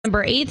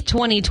November 8th,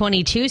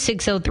 2022,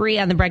 6:03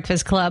 on The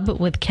Breakfast Club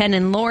with Ken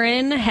and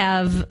Lauren.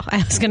 Have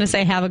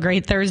a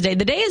great Thursday.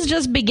 The day is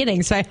just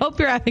beginning, so I hope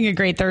you're having a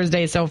great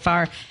Thursday so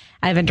far.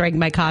 I haven't drank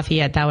my coffee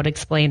yet. That would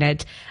explain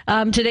it.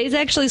 Today's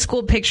actually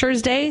School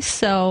Pictures Day,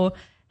 so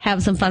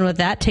have some fun with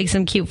that. Take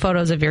some cute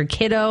photos of your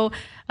kiddo.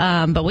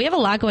 But we have a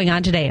lot going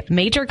on today.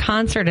 Major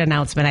concert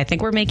announcement. I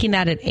think we're making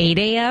that at 8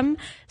 a.m.,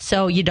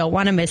 so you don't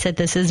want to miss it.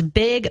 This is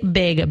big,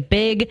 big,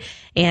 big,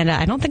 and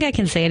I don't think I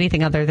can say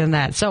anything other than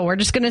that. So we're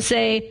just going to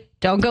say,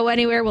 don't go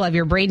anywhere. We'll have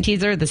your brain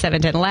teaser, the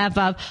 710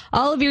 laugh-off,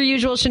 all of your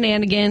usual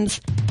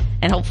shenanigans,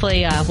 and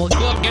hopefully we'll...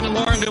 Hello, Ken and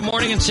Lauren. Good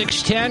morning at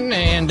 6:10,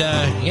 and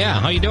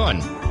how you doing?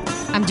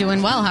 I'm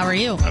doing well. How are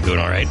you? I'm doing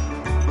all right.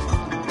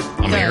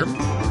 I'm here.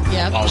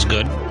 Yep. All's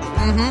good.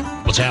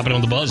 Mm-hmm. What's happening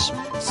with the buzz?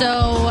 So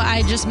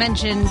I just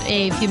mentioned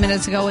a few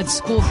minutes ago it's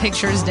School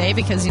Pictures Day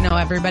because,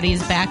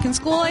 everybody's back in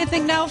school, I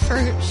think now,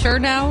 for sure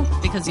now,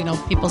 because,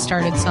 people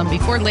started some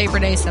before Labor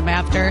Day, some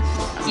after.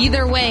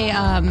 Either way,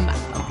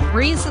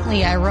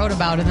 recently I wrote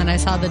about it, and then I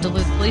saw the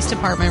Duluth Police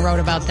Department wrote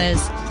about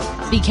this.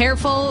 Be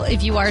careful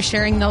if you are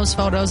sharing those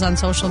photos on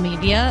social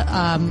media.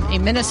 A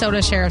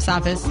Minnesota Sheriff's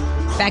Office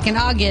back in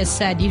August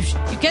said you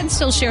can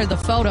still share the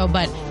photo,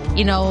 but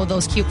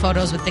those cute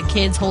photos with the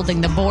kids holding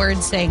the board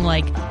saying,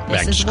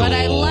 this is what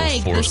I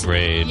like. Fourth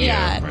grade.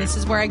 Yeah, right. This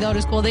is where I go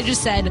to school. They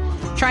just said,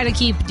 try to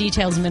keep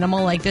details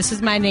minimal. This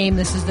is my name.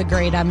 This is the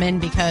grade I'm in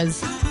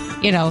because,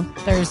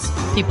 there's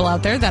people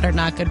out there that are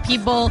not good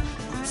people,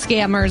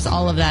 scammers,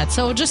 all of that.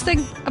 So just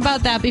think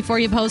about that before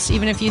you post,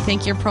 even if you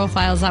think your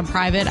profile's on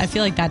private. I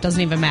feel like that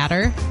doesn't even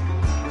matter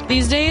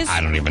these days.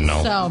 I don't even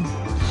know. So...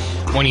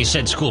 When you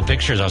said school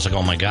pictures, I was like,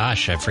 oh my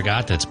gosh, I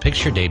forgot that's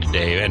picture day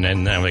today. And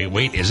then I'm like,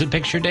 wait, is it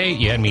picture day?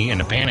 You had me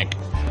in a panic.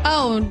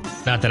 Oh.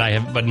 Not that I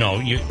have, but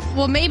no.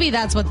 Well, maybe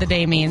that's what the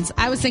day means.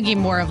 I was thinking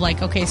more of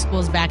okay,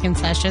 school's back in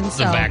session.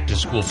 So. The back to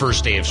school,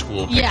 first day of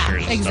school pictures.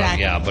 Yeah,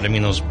 exactly. Yeah, but I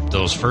mean,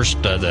 those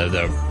first,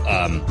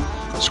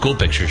 the school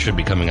pictures should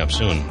be coming up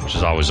soon, which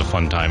is always a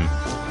fun time.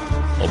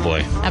 Oh,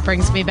 boy. That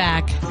brings me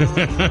back.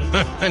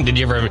 Did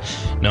you ever?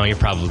 No, you're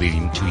probably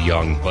too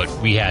young, but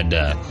we had...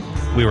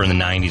 we were in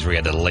the 90s where we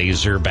had the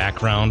laser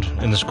background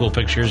in the school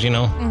pictures,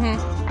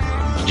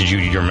 Mm-hmm. Did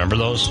you remember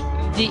those?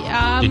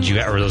 Did you?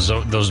 Or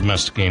those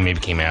maybe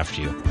came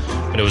after you.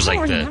 But it was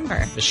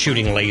the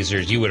shooting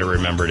lasers. You would have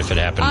remembered if it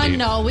happened to you.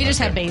 No, we just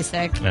had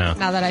basic, now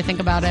that I think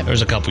about it. There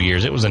was a couple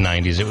years. It was the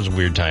 90s. It was a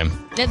weird time.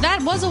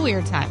 That was a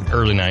weird time.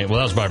 Early 90s. Well,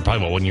 that was probably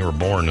about when you were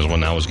born is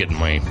when I was getting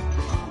my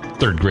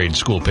third grade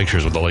school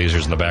pictures with the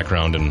lasers in the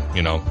background and,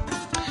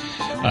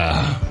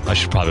 I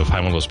should probably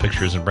find one of those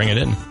pictures and bring it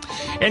in.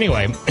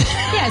 Anyway.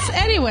 Yes,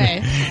 anyway.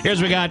 Here's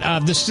what we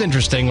got. This is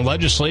interesting.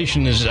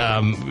 Legislation is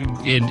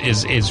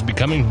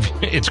becoming,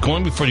 it's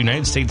going before the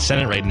United States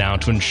Senate right now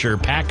to ensure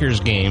Packers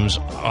games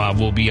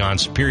will be on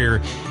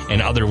Superior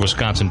and other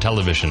Wisconsin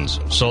televisions.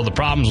 So the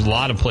problems with a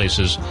lot of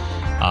places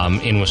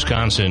in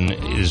Wisconsin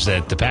is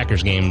that the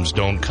Packers games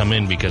don't come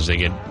in because they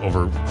get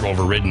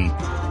overridden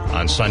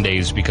on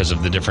Sundays because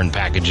of the different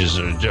packages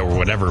or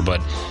whatever.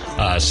 But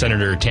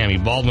Senator Tammy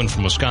Baldwin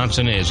from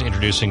Wisconsin is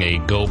introducing a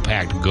Go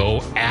Pack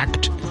Go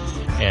Act.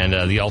 And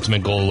the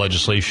ultimate goal of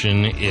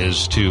legislation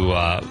is to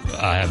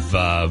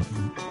have,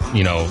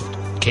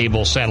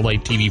 cable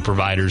satellite TV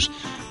providers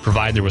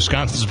provide their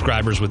Wisconsin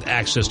subscribers with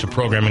access to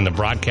programming the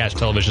broadcast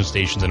television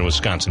stations in the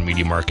Wisconsin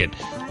media market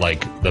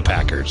like the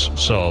Packers.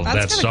 So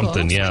that's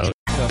something, cool. Yeah.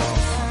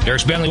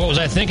 Derek Bentley, what was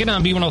I thinking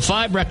on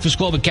B105 Breakfast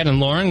Club with Ken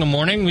and Lauren? Good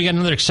morning. We got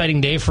another exciting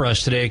day for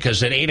us today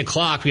because at 8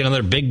 o'clock we got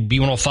another big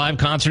B105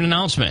 concert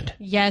announcement.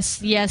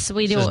 Yes,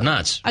 we do. This is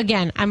nuts.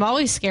 Again, I'm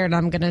always scared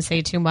I'm going to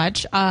say too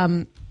much.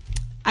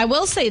 I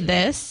will say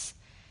this.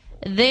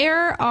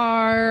 There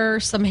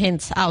are some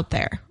hints out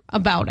there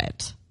about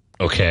it.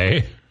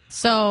 Okay.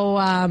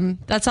 So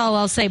that's all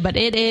I'll say. But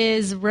it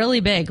is really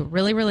big,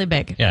 really, really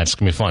big. Yeah, it's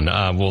going to be fun.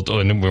 We're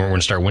going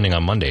to start winning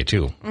on Monday,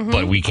 too. Mm-hmm.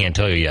 But we can't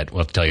tell you yet.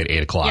 We'll have to tell you at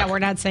 8 o'clock. Yeah, we're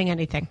not saying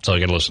anything. So you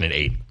got to listen at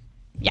 8.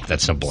 Yeah.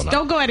 That's simple enough.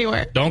 Don't go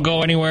anywhere. Don't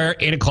go anywhere.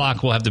 8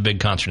 o'clock, we'll have the big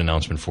concert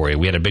announcement for you.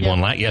 We had a big one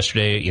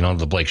yesterday,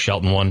 the Blake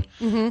Shelton one,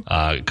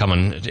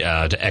 coming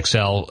to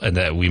XL. And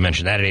that we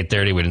mentioned that at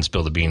 8:30. We didn't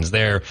spill the beans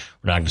there.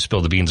 We're not going to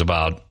spill the beans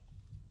about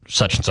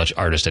such and such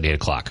artist at 8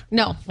 o'clock.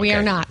 No, we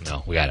are not.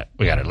 No, we got it.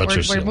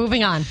 We're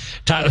moving on.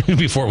 Tyler,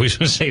 before we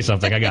say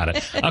something, I got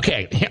it.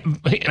 Okay,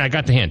 I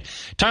got the hint.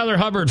 Tyler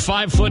Hubbard,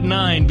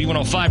 5'9",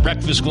 B105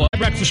 Breakfast Club.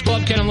 Breakfast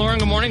Club, Ken and Lauren,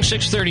 good morning,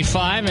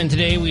 6:35. And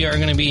today we are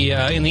going to be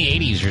in the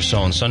 80s or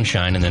so in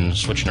sunshine, and then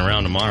switching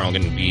around tomorrow,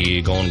 going to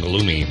be going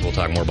gloomy. We'll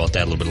talk more about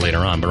that a little bit later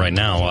on. But right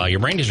now, your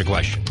brain teaser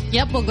question.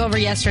 Yep, we'll go over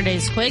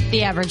yesterday's quick.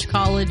 The average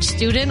college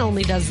student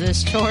only does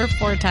this chore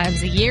 4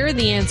 times a year.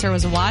 The answer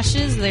was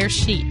washes their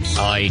sheets.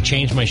 I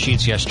changed my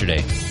sheets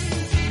yesterday.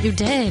 You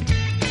did.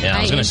 Yeah,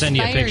 I was going to send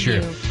you a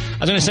picture. I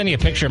was going to send you a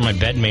picture of my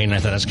bedmate, and I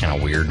thought that's kind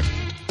of weird.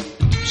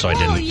 So I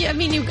didn't. Yeah, I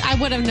mean, I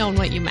would have known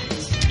what you meant.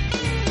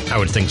 I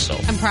would think so.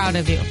 I'm proud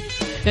of you.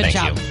 Good Thank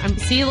job.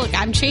 You. Look,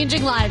 I'm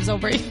changing lives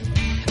over here.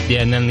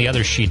 Yeah, and then the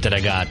other sheet that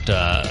I got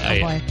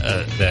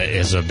that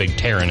is a big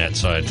tear in it,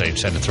 so I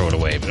just had to throw it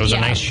away. But it was a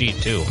nice sheet,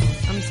 too.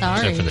 I'm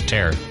sorry. Except for the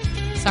tear.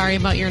 Sorry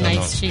about your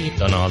nice sheet.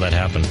 Don't know how that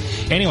happened.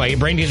 Anyway,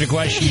 brain teaser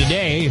question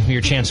today.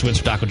 Your chance to win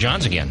some Taco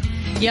John's again.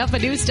 Yep, a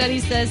new study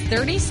says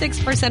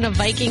 36% of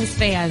Vikings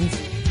fans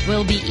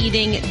will be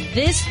eating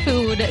this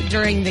food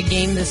during the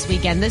game this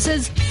weekend. This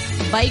is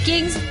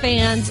Vikings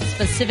fans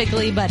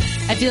specifically, but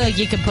I feel like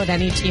you could put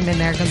any team in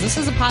there because this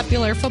is a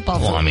popular football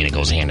food. Well, I mean, it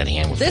goes hand in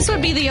hand with this football.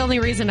 Would be the only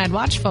reason I'd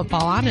watch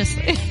football,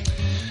 honestly.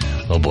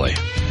 Oh, boy.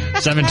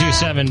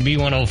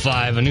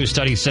 727-B105. A new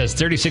study says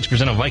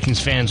 36% of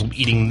Vikings fans will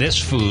be eating this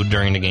food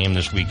during the game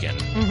this weekend.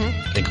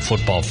 Mm-hmm. Think of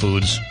football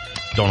foods.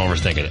 Don't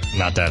overthink it.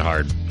 Not that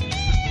hard.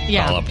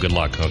 Yeah. Call up. Good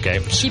luck, okay?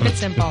 Keep it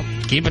simple.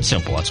 Keep it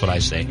simple. That's what I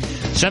say.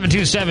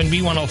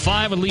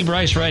 727-B105 with Lee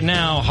Bryce right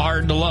now.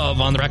 Hard to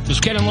love on the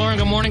breakfast. Ken and Lauren,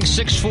 good morning.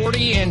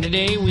 6:40, and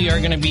today we are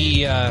going to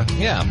be, about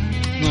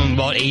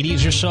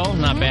 80s or so.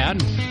 Not bad.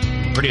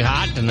 Pretty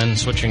hot, and then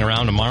switching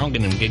around tomorrow,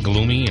 going to get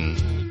gloomy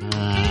and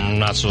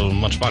not so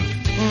much fun.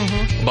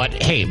 Mm-hmm.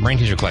 But, hey, brain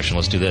teaser question.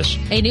 Let's do this.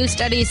 A new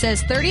study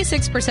says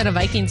 36% of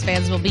Vikings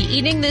fans will be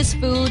eating this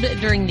food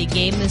during the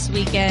game this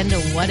weekend.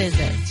 What is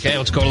it? Okay,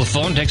 let's go to the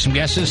phone, take some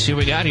guesses, see what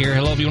we got here.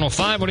 Hello,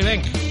 B105. What do you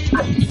think?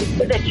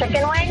 Is it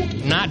chicken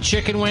wings? Not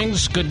chicken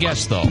wings. Good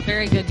guess, though.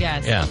 Very good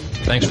guess. Yeah.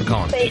 Thanks for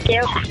calling. Thank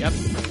you. Yep.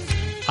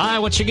 Hi,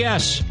 what's your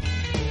guess?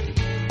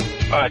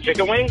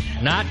 Chicken wings?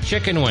 Not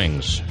chicken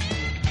wings.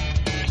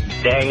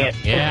 Dang it.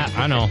 Yeah,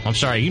 I know. I'm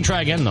sorry. You can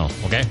try again, though,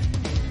 okay?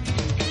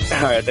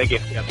 All right, thank you.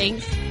 Yep.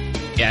 Thanks.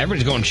 Yeah,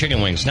 everybody's going chicken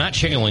wings. Not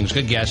chicken wings.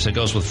 Good guess. It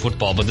goes with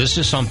football. But this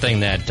is something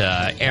that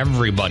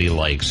everybody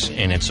likes,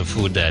 and it's a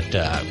food that,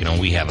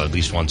 we have at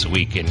least once a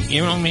week. And,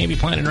 maybe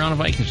planted around a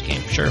Vikings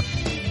game. Sure.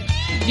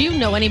 Do you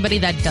know anybody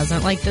that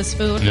doesn't like this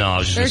food? No, I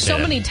was just There's so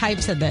that. many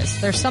types of this.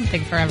 There's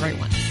something for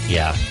everyone.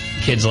 Yeah.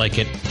 Kids like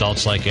it.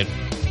 Adults like it.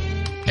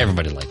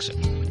 Everybody likes it.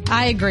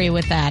 I agree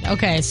with that.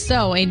 Okay,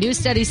 so a new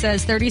study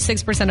says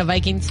 36% of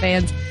Vikings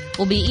fans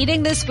will be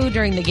eating this food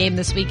during the game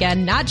this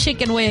weekend. Not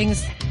chicken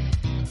wings.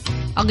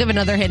 I'll give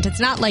another hint. It's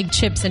not like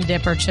chips and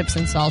dip or chips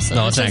and salsa.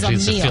 No, it's a a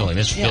meal. filling.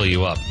 This will fill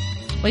you up.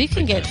 Well, you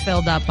can get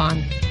filled up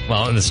on.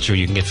 Well, that's true.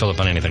 You can get filled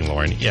up on anything,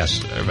 Lauren.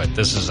 Yes, but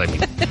this is,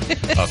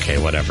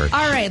 okay, whatever.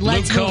 All right,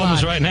 let's Luke move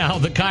Combs on. right now.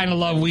 The kind of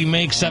love we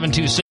make,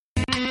 726.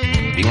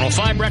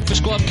 B105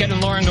 Breakfast Club, Ken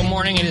and Lauren, good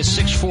morning. It is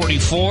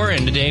 6:44,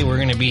 and today we're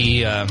going to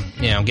be,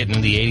 getting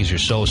into the 80s or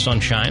so,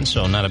 sunshine,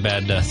 so not a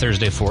bad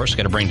Thursday for us.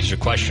 Got a brain teaser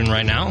question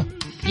right now.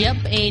 Yep,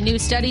 a new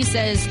study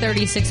says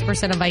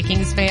 36% of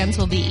Vikings fans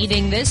will be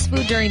eating this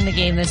food during the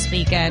game this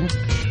weekend.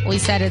 We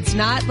said it's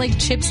not like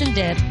chips and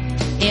dip,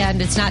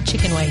 and it's not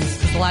chicken wings,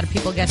 because a lot of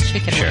people guess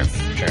chicken wings.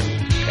 Sure.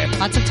 Okay.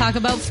 Lots of talk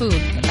about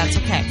food, but that's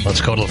okay.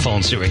 Let's go to the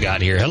phone, see what we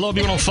got here. Hello,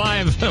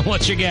 B105.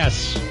 What's your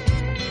guess?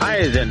 Hi,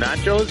 is it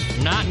nachos?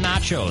 Not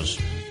nachos.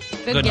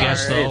 Good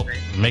guess. guess, though.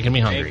 Making me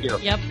hungry.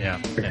 Thank you. Yep.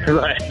 Yeah.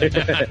 Right.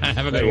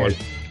 Have a good one.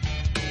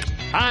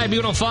 Hi,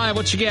 B105.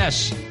 What's your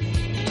guess?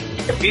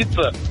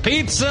 Pizza.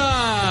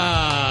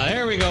 Pizza!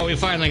 There we go. We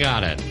finally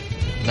got it.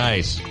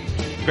 Nice.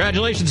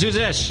 Congratulations. Who's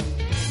this?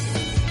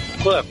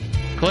 Cliff.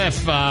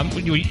 Cliff,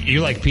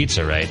 you like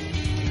pizza, right?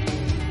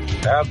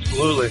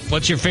 Absolutely.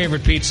 What's your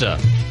favorite pizza?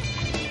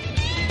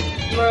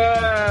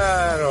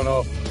 I don't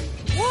know.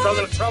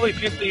 Probably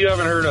pizza you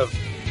haven't heard of.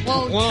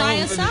 Well,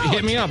 try us out.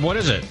 Hit me up. What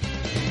is it?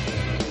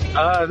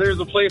 There's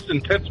a place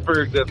in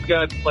Pittsburgh that's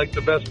got like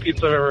the best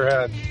pizza I've ever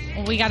had.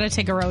 Well, we got to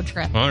take a road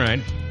trip. All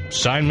right.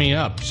 Sign me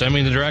up. Send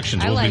me the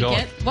directions. I We'll like be going.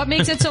 it. What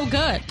makes it so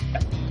good?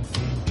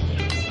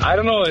 I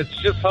don't know. It's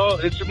just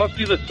it must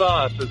be the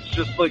sauce. It's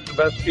just like the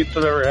best pizza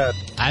I've ever had.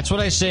 That's what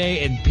I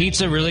say. And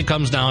pizza really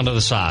comes down to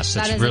the sauce.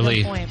 That It's is a good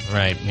really point.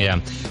 right.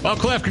 Yeah. Well,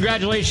 Cliff,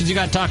 congratulations. You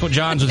got Taco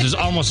John's, which is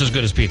almost as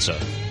good as pizza.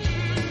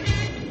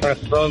 That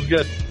sounds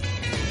good.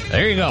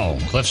 There you go.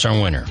 Cliff's our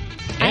winner.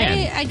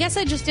 And I guess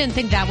I just didn't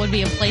think that would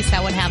be a place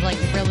that would have like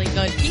really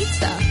good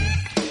pizza.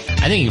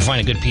 I think you can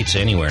find a good pizza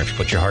anywhere if you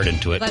put your heart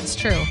into it. That's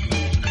true.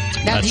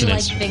 Now, That's do you an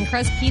like thin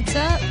crust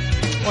pizza?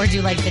 Or do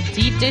you like the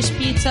deep dish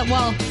pizza?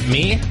 Well,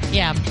 Me?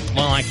 yeah.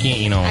 Well, I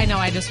can't, I know,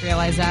 I just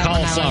realized that. when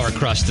I was- Cauliflower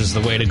crust is the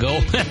way to go.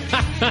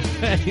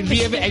 have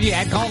you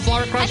had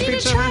cauliflower I crust need to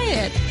pizza? try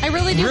it. I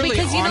really do, Really,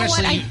 because you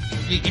honestly, know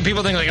what?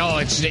 people think like, oh,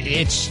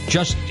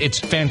 it's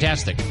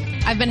fantastic.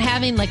 I've been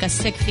having like a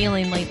sick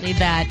feeling lately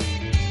that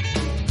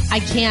I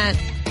can't.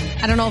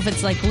 I don't know if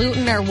it's like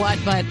gluten or what,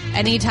 but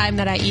anytime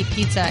that I eat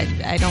pizza,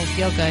 I don't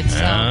feel good. So,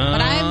 but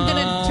I'm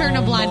gonna turn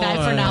a blind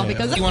eye for now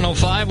because.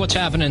 105. What's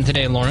happening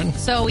today, Lauren?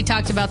 So we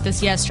talked about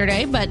this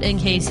yesterday, but in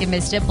case you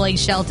missed it, Blake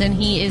Shelton,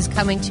 he is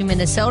coming to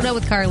Minnesota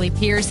with Carly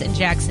Pierce and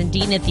Jackson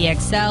Dean at the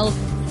XL.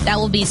 That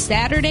will be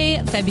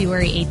Saturday,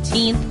 February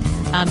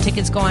 18th.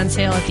 Tickets go on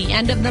sale at the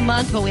end of the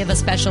month, but we have a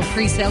special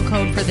pre-sale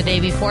code for the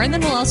day before, and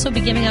then we'll also be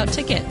giving out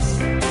tickets.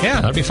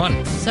 Yeah, that'd be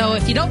fun. So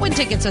if you don't win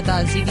tickets with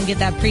us, you can get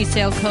that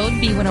pre-sale code,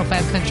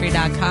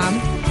 B105country.com.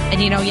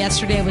 And,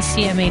 yesterday was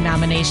CMA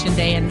nomination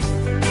day, and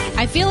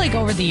I feel like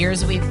over the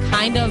years we've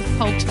kind of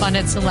poked fun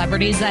at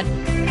celebrities that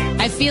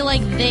I feel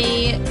like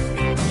they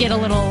get a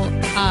little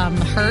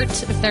hurt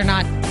if they're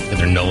not. Get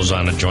their nose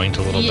on a joint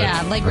a little bit.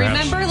 Yeah, like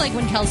perhaps? remember like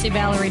when Kelsey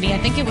Ballerini, I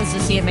think it was the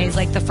CMAs,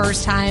 like the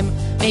first time,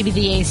 maybe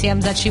the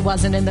ACMs, that she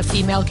wasn't in the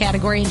female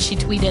category, and she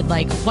tweeted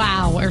like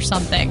 "wow" or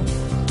something.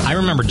 I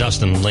remember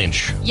Dustin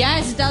Lynch.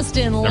 Yes,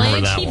 Dustin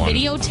Lynch. that He one.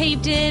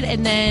 videotaped it,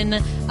 and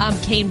then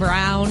Kane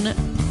Brown.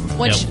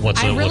 Which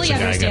What's I a really guy got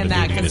to understand do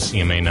that to get a 'cause-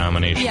 CMA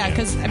nomination? yeah,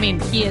 because I mean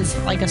he is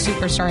like a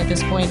superstar at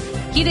this point.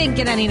 He didn't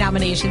get any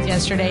nominations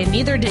yesterday, and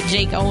neither did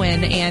Jake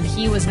Owen, and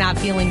he was not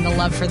feeling the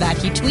love for that.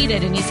 He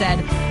tweeted and he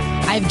said,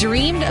 "I've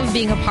dreamed of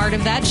being a part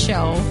of that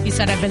show." He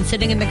said, "I've been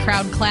sitting in the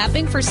crowd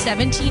clapping for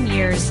 17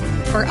 years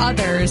for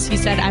others." He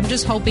said, "I'm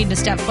just hoping to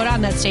step foot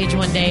on that stage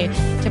one day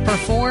to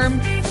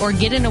perform or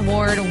get an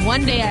award.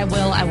 One day I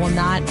will. I will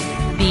not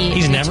be."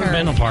 He's never deterred."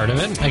 been a part of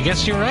it. I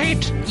guess you're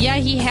right. Yeah,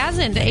 he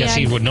hasn't. I guess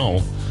he would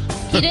know.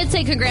 He did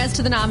say congrats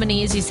to the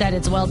nominees. He said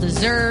it's well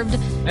deserved.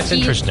 That's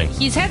interesting.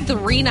 He's had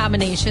 3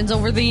 nominations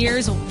over the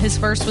years. His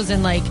first was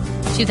in like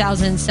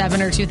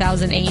 2007 or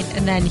 2008,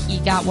 and then he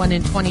got one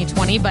in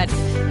 2020. But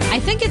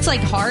I think it's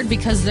like hard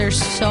because there's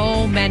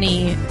so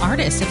many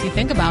artists, if you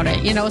think about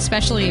it, you know,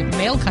 especially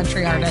male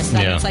country artists,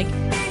 that Yeah. it's like,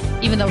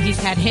 even though he's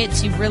had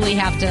hits, you really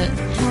have to,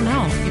 I don't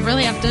know, you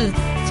really have to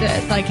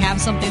like have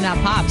something that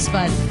pops.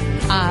 But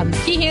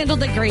he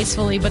handled it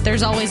gracefully, but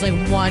there's always like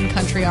one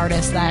country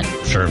artist that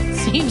Sure.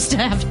 seems to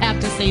have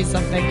to say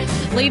something.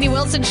 Lainey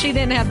Wilson, she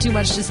didn't have too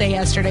much to say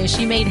yesterday.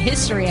 She made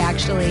history,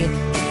 actually,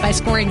 by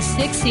scoring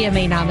 6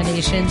 CMA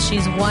nominations.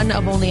 She's one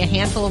of only a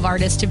handful of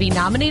artists to be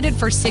nominated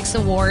for 6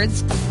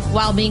 awards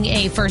while being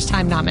a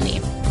first-time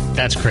nominee.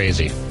 That's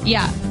crazy.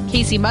 Yeah.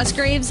 Casey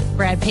Musgraves,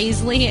 Brad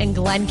Paisley, and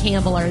Glenn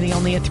Campbell are the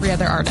only 3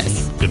 other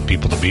artists. Good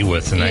people to be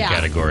with in that Yeah.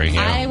 category.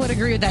 Yeah. I would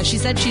agree with that. She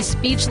said she's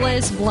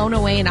speechless, blown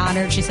away, and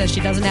honored. She says she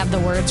doesn't have the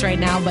words right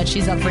now, but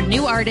she's up for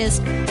new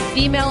artist,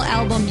 female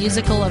album,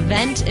 musical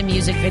event, and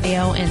music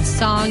video and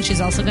song. She's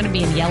also going to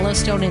be in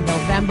Yellowstone in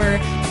November,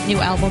 new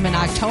album in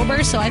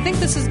October. So I think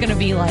this is going to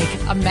be like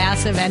a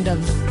massive end of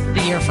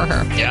the year for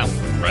her. Yeah,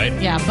 right?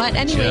 Yeah, but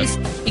anyways,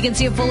 you can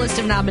see a full list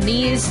of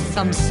nominees,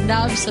 some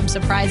snubs, some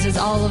surprises,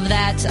 all of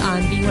that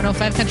on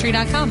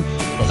B105country.com.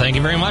 Well, thank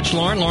you very much,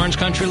 Lauren. Lauren's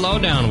Country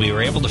Lowdown. We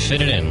were able to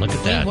fit it in. Look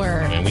at that. We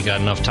were. And we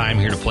got enough time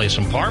here to play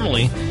some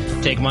Parmalee.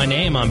 Take My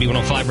Name on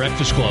B105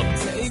 Breakfast Club.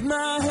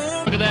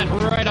 Look at that,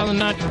 right on the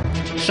nut.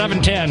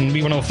 7:10,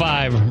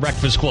 B105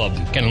 Breakfast Club.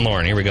 Ken and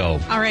Lauren, here we go.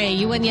 All right,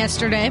 you win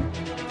yesterday,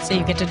 so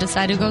you get to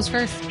decide who goes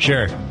first.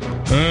 Sure.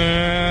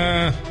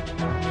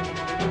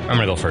 I'm going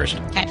to go first.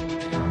 Okay.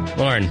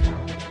 Lauren,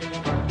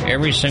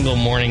 every single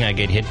morning I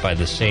get hit by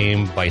the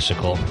same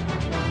bicycle.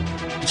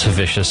 It's a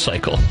vicious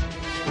cycle.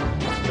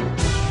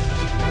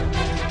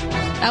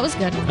 That was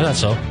good. I thought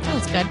so. That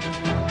was good.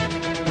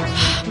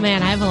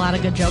 Man, I have a lot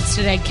of good jokes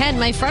today. Ken,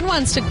 my friend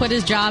wants to quit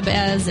his job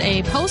as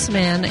a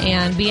postman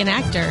and be an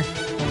actor.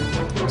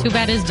 Too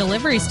bad his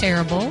delivery's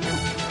terrible.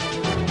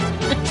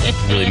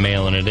 Really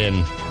mailing it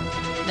in.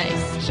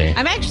 Nice. See?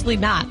 I'm actually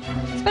not.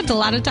 Spent a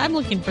lot of time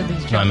looking for these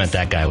jokes. No, I meant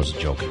that guy was a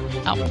joke.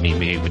 Oh. Me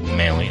with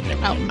mailing it and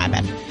everything. Oh, my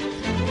bad.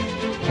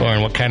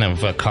 Lauren, what kind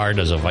of car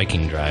does a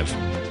Viking drive?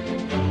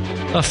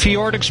 A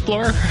Fjord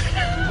Explorer?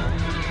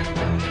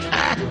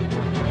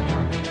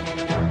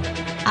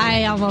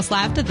 I almost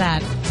laughed at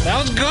that. That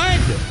was good.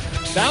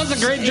 That was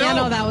a great joke. Yeah,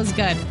 no, that was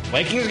good.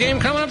 Vikings game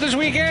coming up this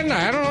weekend?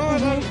 I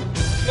don't know.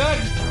 Good.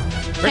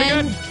 Pretty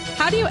Ken, good.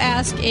 how do you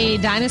ask a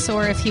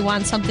dinosaur if he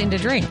wants something to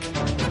drink?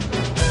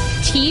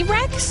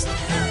 T-Rex?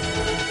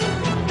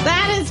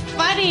 That is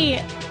funny.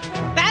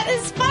 That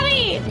is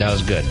funny. That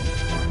was good.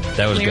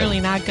 That was Clearly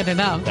good. not good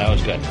enough. That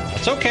was good.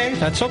 That's okay.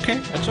 That's okay.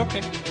 That's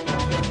okay.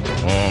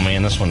 Oh,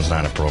 man, this one's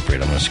not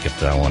appropriate. I'm going to skip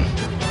that one.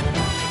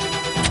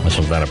 This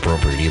one's not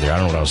appropriate either. I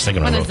don't know what I was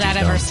thinking. When I has wrote that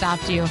these ever down.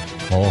 stopped you?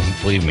 Oh,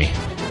 believe me.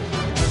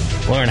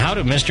 Lauren, how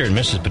do Mr. and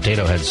Mrs.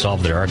 Potato Head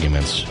solve their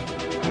arguments?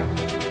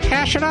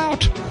 Hash it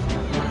out.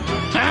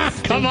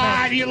 Come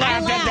on, you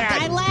laughed at that.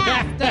 I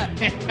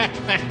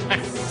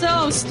laughed.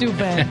 So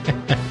stupid.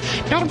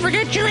 Don't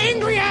forget your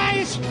angry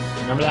eyes.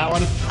 Remember that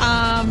one?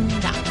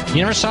 No.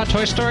 You never saw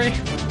Toy Story?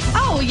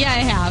 Oh, yeah, I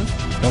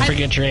have. Don't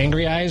forget your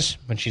angry eyes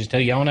when she's still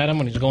yelling at him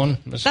when he's going.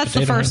 Mrs. That's the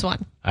Potato first Head?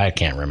 one. I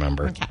can't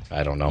remember. Okay.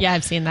 I don't know. Yeah,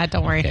 I've seen that.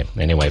 Don't worry. Okay.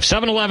 Anyway,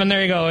 7-Eleven,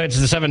 there you go. It's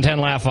the 7:10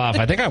 laugh off.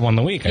 I think I won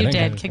the week. You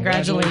did.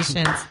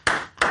 Congratulations.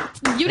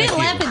 You didn't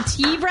laugh at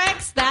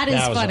T-Rex? That is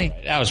funny.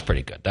 Right. That was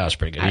pretty good.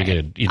 You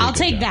did I'll a good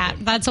take job that.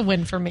 there. That's a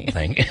win for me.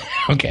 Thank you.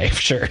 Okay,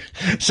 sure.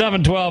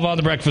 7:12 on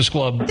the Breakfast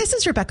Club. This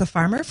is Rebecca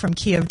Farmer from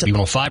Kiev.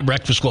 B105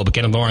 Breakfast Club.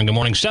 Ken and Lauren, good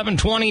morning.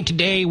 7:20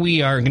 today.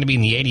 We are going to be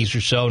in the 80s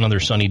or so. Another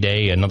sunny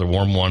day, another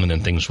warm one, and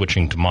then things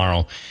switching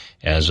tomorrow.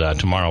 As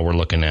tomorrow we're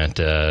looking at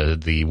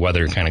the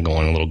weather kind of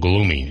going a little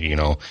gloomy, you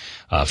know,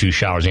 a few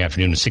showers in the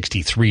afternoon,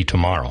 63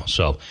 tomorrow.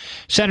 So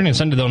Saturday and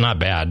Sunday, though, not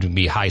bad. It'd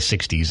be high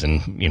 60s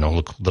and, you know,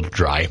 look a little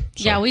dry. So,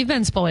 Yeah, we've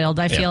been spoiled,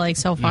 I feel like,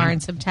 so far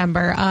in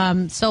September.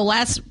 So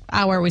last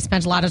hour we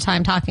spent a lot of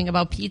time talking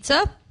about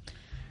pizza.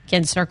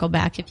 can circle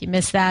back if you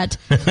missed that.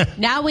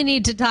 Now we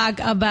need to talk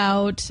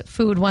about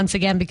food once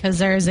again because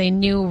there's a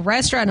new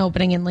restaurant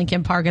opening in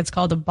Lincoln Park. It's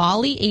called the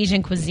Bali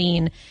Asian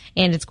Cuisine,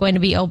 and it's going to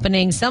be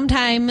opening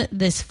sometime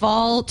this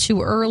fall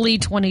to early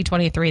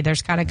 2023.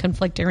 There's kind of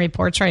conflicting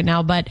reports right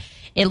now, but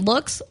it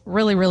looks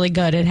really, really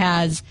good. It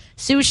has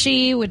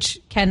sushi, which,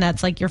 Ken,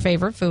 that's like your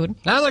favorite food.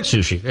 I like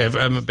sushi.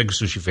 I'm a big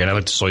sushi fan. I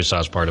like the soy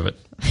sauce part of it.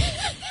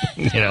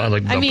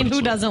 I mean,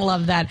 who doesn't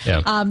love that?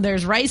 Yeah.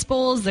 There's rice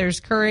bowls, there's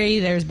curry,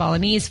 there's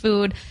Balinese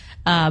food.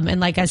 And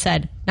like I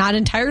said, not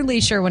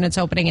entirely sure when it's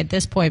opening at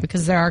this point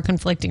because there are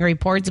conflicting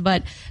reports,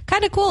 but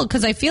kind of cool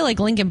because I feel like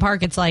Lincoln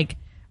Park, it's like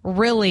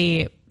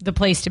really the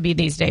place to be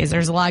these days.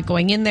 There's a lot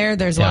going in there.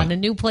 There's a lot of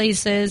new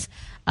places.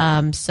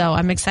 So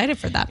I'm excited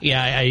for that.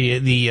 Yeah,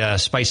 the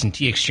Spice and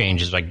Tea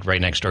Exchange is like right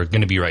next door. It's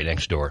going to be right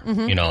next door.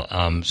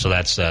 So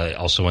that's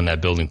also in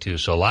that building too.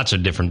 So lots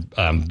of different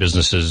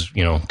businesses,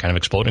 kind of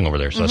exploding over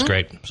there. So that's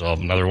great. So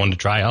another one to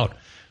try out.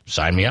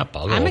 Sign me up.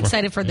 I'll go I'm over.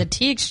 excited for the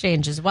tea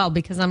exchange as well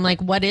because I'm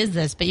like, what is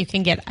this? But you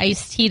can get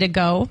iced tea to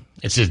go.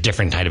 It's a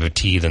different kind of a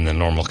tea than the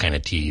normal kind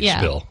of tea you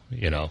spill.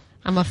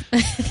 I'm a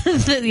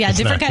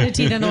different kind of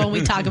tea than the one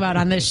we talk about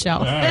on this show.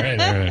 All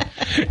right.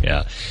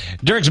 Yeah.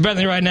 Dirk's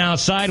Bentley right now,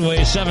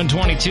 sideways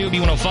 722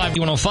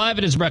 B105.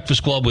 It is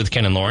Breakfast Club with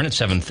Ken and Lauren at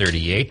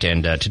 7:38,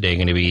 and today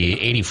going to be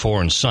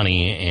 84 and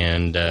sunny,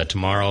 and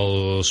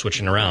tomorrow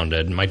switching around.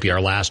 It might be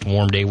our last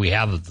warm day we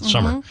have of the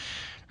summer,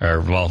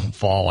 or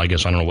fall. I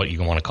guess I don't know what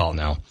you want to call it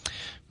now.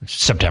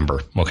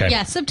 September. Okay.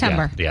 Yeah,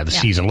 September. Yeah,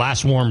 season,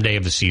 last warm day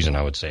of the season.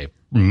 I would say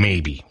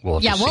maybe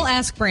we'll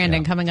ask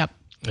Brandon coming up.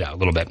 Yeah, a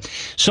little bit.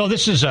 So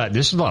this is a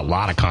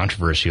lot of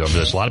controversy over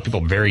this. A lot of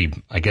people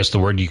I guess the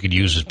word you could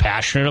use is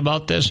passionate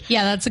about this.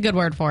 Yeah, that's a good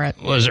word for it.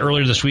 Was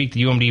earlier this week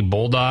the UMD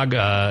Bulldog,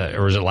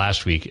 or was it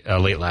last week?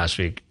 Late last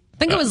week. I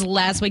think it was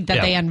last week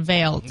that they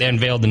unveiled. They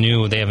unveiled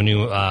they have a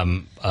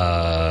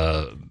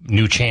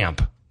new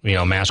champ,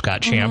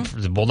 mascot champ for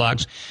the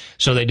Bulldogs.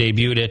 So they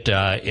debuted it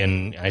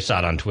I saw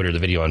it on Twitter, the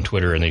video on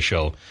Twitter, and they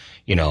show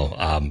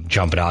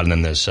jumping out, and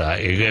then this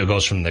it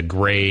goes from the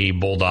gray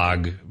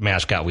bulldog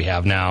mascot we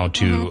have now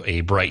to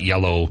a bright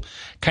yellow,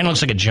 kind of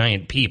looks like a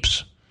giant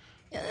Peeps.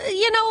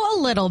 A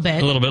little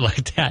bit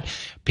like that.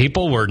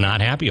 People were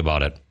not happy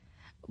about it.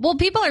 Well,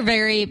 people are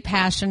very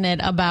passionate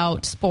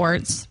about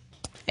sports,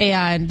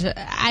 and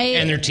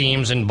their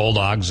teams and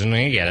Bulldogs, and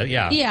they get it.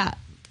 Yeah.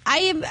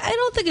 I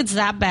don't think it's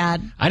that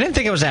bad. I didn't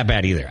think it was that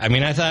bad either. I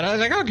mean, I was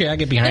like, okay, I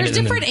get behind it.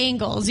 There's different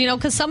angles,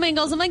 because some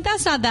angles I'm like,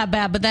 that's not that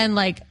bad. But then,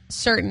 like,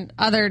 certain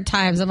other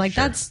times I'm like,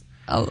 that's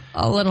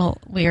a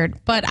little weird.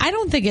 But I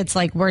don't think it's,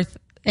 like, worth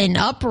an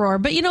uproar.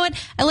 But you know what?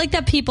 I like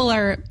that people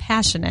are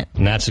passionate.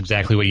 And that's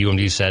exactly what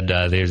UMD said.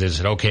 They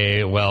said,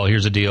 okay, well,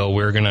 here's the deal.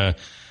 We're going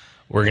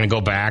to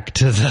go back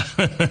to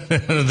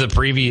the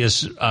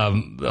previous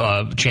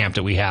champ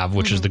that we have,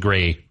 which is the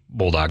gray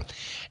bulldog.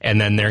 And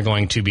then they're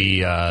going to be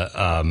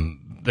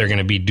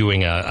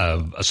doing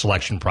a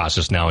selection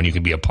process now, and you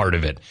can be a part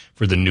of it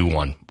for the new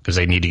one because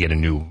they need to get a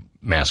new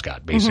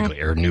mascot, basically,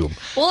 or new.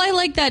 Well, I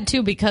like that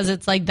too because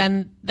it's like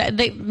then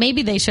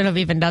maybe they should have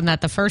even done that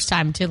the first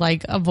time to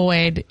like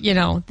avoid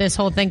this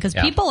whole thing because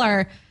people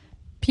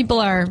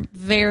are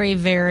very,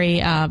 very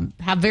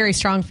have very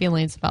strong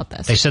feelings about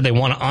this. They said they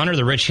want to honor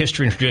the rich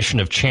history and tradition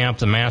of Champ,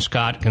 the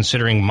mascot,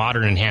 considering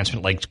modern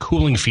enhancement like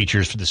cooling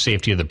features for the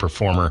safety of the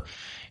performer,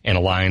 and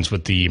aligns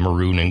with the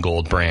maroon and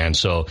gold brand.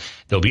 So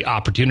there'll be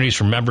opportunities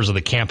for members of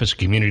the campus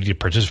community to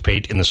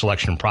participate in the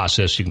selection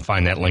process. You can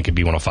find that link at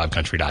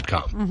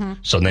b105country.com.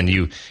 So then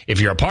if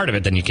you're a part of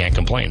it, then you can't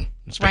complain.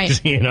 Right.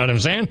 You know what I'm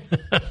saying?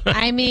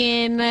 I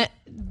mean,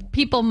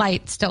 people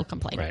might still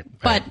complain. Right.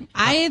 But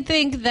I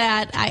think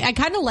that I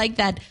kind of like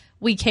that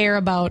we care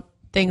about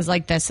things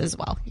like this as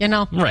well,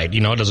 Right.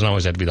 It doesn't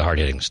always have to be the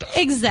hard-hitting stuff.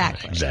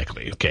 Exactly.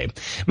 Exactly. Okay.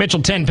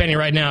 Mitchell Tenpenny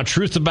right now.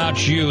 Truth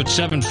About You at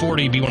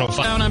 740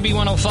 B105. Down on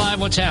B105.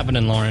 What's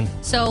happening, Lauren?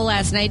 So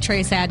last night,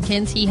 Trace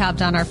Adkins, he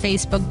hopped on our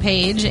Facebook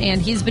page,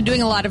 and he's been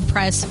doing a lot of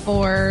press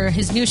for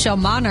his new show,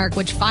 Monarch,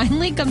 which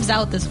finally comes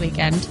out this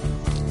weekend.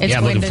 It's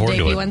going to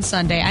debut on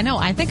Sunday. I know.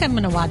 I think I'm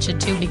going to watch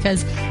it, too,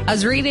 because I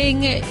was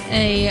reading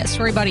a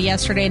story about it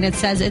yesterday, and it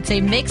says it's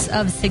a mix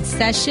of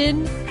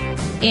Succession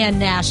and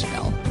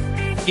Nashville.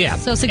 Yeah.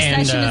 So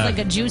Succession is like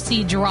a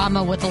juicy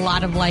drama with a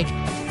lot of like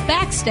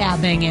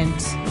backstabbing and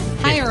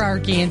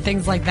hierarchy and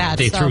things like that.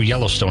 They threw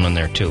Yellowstone in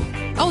there too.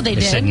 Oh, they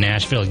did? They said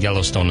Nashville,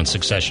 Yellowstone, and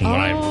Succession.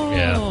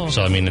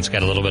 So, I mean, it's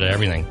got a little bit of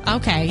everything.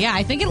 Okay, yeah,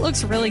 I think it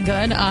looks really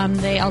good.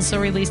 They also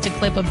released a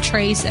clip of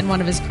Trace and one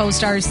of his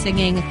co-stars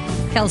singing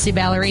Kelsey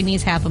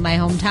Ballerini's Half of My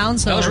Hometown.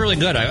 So that was really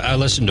good. I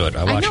listened to it.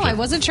 I watched it. I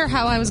wasn't sure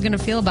how I was going to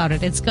feel about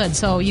it. It's good.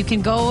 So you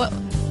can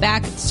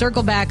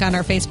circle back on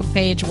our Facebook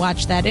page,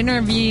 watch that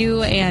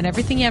interview, and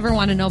everything you ever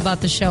want to know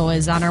about the show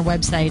is on our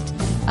website,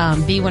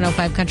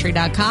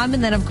 b105country.com.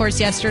 And then, of course,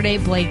 yesterday,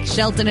 Blake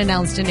Shelton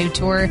announced a new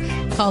tour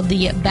called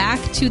the Back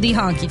to the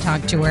Honky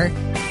Tonk Tour.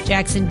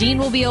 Jackson Dean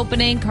will be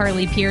opening,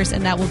 Carly Pierce,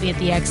 and that will be at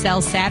the XL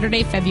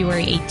Saturday,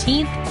 February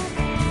 18th.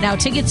 Now,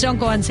 tickets don't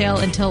go on sale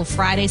until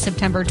Friday,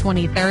 September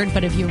 23rd,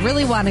 but if you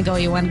really want to go,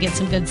 you want to get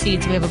some good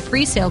seats, we have a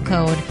pre-sale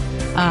code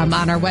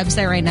on our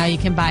website right now. You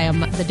can buy them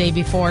the day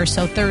before,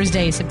 so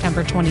Thursday,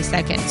 September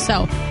 22nd.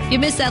 So if you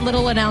missed that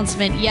little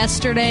announcement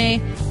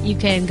yesterday, you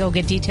can go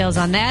get details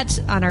on that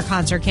on our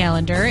concert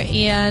calendar.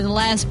 And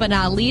last but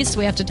not least,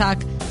 we have to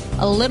talk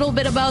a little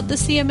bit about the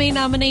CMA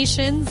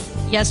nominations.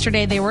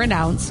 Yesterday they were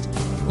announced.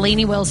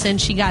 Lainey Wilson,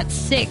 she got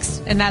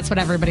 6, and that's what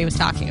everybody was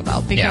talking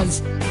about because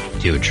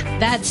huge.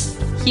 That's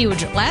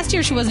huge. Last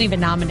year she wasn't even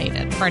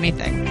nominated for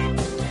anything.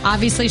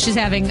 Obviously she's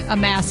having a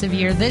massive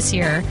year this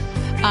year.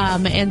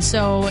 And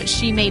so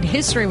she made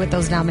history with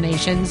those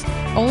nominations.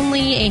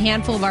 Only a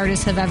handful of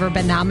artists have ever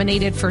been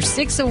nominated for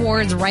 6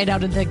 awards right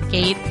out of the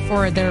gate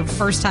for their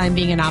first time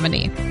being a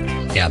nominee.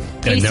 Yeah.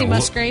 Casey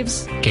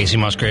Musgraves. Casey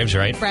Musgraves,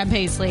 right? Brad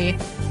Paisley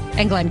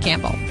and Glenn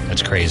Campbell.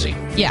 That's crazy.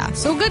 Yeah,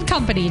 so good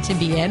company to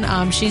be in.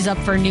 She's up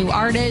for new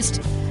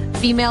artist,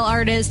 female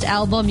artist,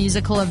 album,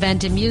 musical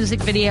event, and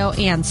music video,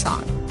 and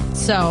song.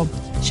 So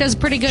she has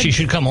pretty good... She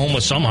should come home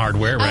with some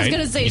hardware, right? I was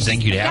going to say, you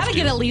think you'd have got to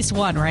get at least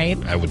one, right?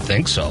 I would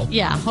think so.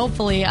 Yeah,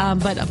 hopefully.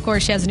 But, of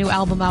course, she has a new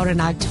album out in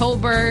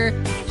October.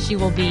 She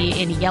will be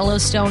in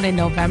Yellowstone in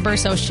November.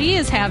 So she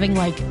is having,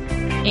 like,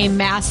 a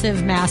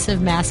massive,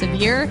 massive, massive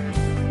year.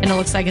 And it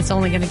looks like it's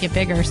only going to get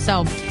bigger.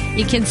 So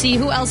you can see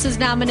who else is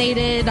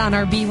nominated on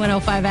our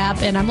B105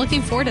 app. And I'm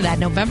looking forward to that,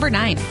 November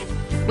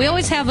 9th. We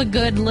always have a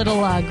good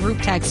little group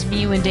text, me,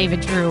 you, and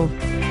David Drew,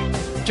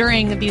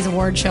 during these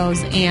award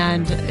shows.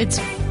 And it's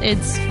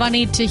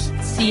funny to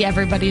see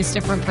everybody's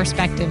different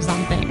perspectives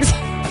on things.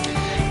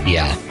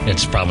 Yeah,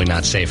 it's probably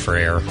not safe for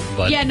air.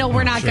 But yeah, no,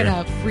 we're not going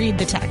to read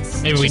the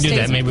text. Maybe we do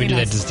that. Maybe we do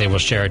that this day. We'll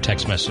share a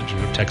text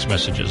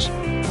messages.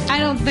 I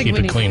don't think Keep we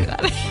it need clean. to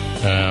do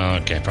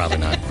that. Okay, probably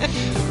not.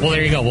 Well,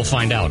 there you go. We'll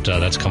find out.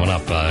 That's coming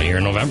up here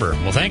in November.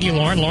 Well, thank you,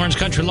 Lauren. Lauren's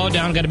Country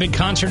Lowdown got a big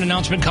concert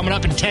announcement coming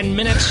up in 10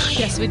 minutes.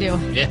 Yes, we do.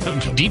 Yeah,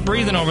 deep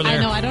breathing over there.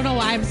 I know. I don't know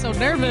why I'm so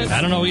nervous. I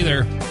don't know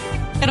either.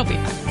 It'll be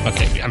fine.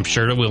 Okay, I'm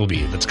sure it will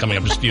be. That's coming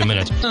up in just a few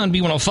minutes. On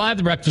B105,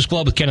 The Breakfast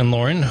Club with Ken and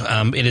Lauren.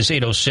 It is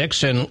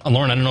 8:06, and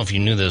Lauren, I don't know if you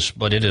knew this,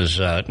 but it is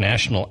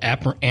National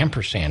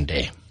Ampersand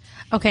Day.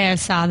 Okay, I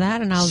saw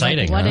that, and I was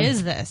Exciting, like, "What huh?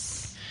 is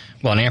this?"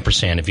 Well, an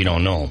ampersand, if you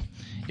don't know,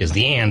 is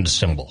the and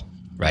symbol,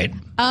 right?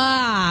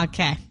 Ah,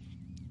 okay.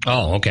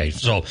 Oh, okay.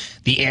 So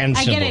the and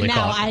symbol, I get it they now.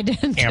 call it I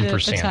didn't get it at the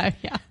ampersand. time.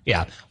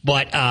 Yeah.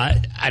 But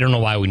I don't know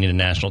why we need a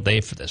national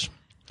day for this.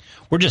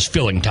 We're just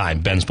filling time.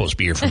 Ben's supposed to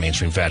be here for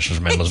Mainstream Fashions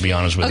for Men. Let's be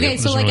honest with you. Okay,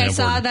 so This is like really I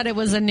saw important. that it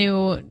was a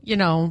new,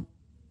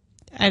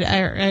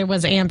 it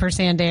was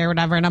Ampersand Day or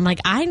whatever, and I'm like,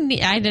 I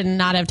did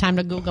not have time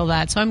to Google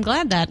that, so I'm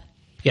glad that.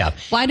 Yeah.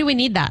 Why do we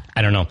need that?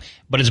 I don't know.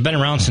 But it's been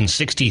around since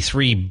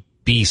 63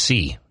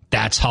 BC.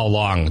 That's how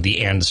long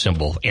the and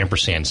symbol,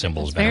 ampersand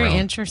symbol, has been Very around.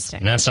 interesting.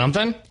 Isn't that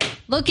something?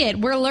 Look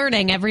we're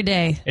learning every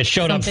day. It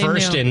showed up Something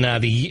first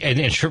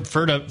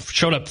new.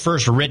 showed up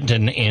first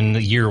written in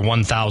the year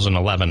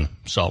 1011.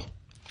 So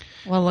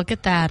Well, look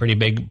at that. pretty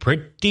big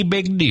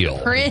deal.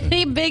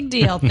 Pretty big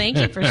deal. Thank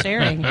you for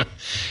sharing.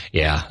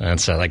 Yeah,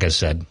 that's like I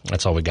said,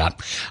 that's all we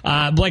got.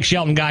 Blake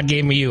Shelton, God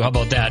Gave Me You. How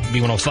about that?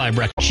 B105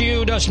 Breakfast.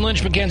 You, Dustin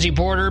Lynch, Mackenzie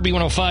Porter,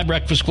 B105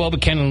 Breakfast Club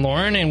with Ken and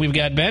Lauren, and we've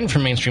got Ben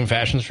from Mainstream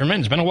Fashions for Men.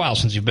 It's been a while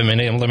since you've been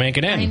able to make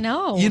it in. I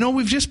know. You know,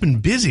 we've just been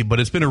busy, but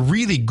it's been a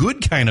really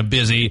good kind of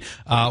busy.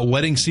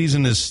 Wedding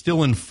season is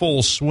still in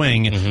full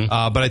swing.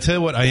 But I tell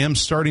you what, I am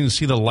starting to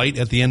see the light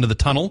at the end of the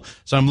tunnel.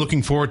 So I'm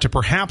looking forward to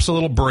perhaps a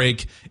little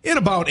break in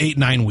about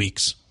 8-9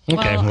 weeks.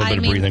 Okay, a little bit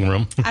of breathing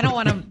room. I don't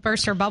want to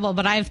burst her bubble,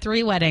 but I have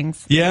 3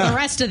 weddings Yeah. the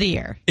rest of the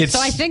year. It's-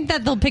 So I think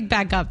that they'll pick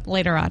back up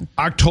later on.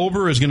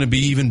 October is going to be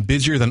even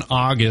busier than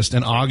August,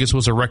 and August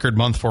was a record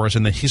month for us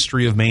in the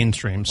history of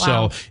Mainstream.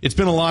 Wow. So it's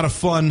been a lot of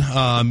fun.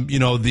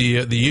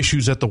 The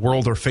issues that the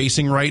world are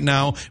facing right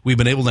now, we've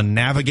been able to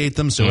navigate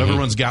them, so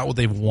everyone's got what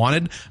they've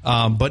wanted.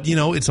 But,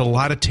 it's a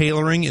lot of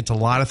tailoring. It's a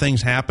lot of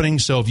things happening.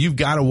 So if you've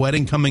got a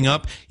wedding coming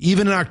up,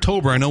 even in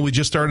October, I know we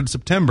just started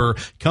September,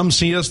 come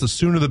see us. The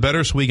sooner the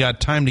better, so we got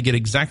time to get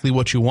exactly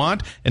what you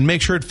want and make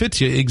sure it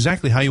fits you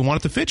exactly how you want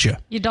it to fit you.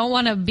 You don't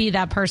want to be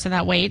that person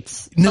that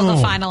waits till No.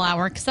 the final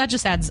hour because that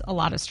just adds a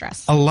lot of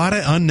stress. A lot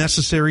of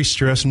unnecessary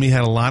stress, and we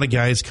had a lot of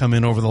guys come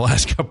in over the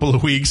last couple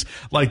of weeks,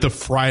 like the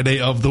Friday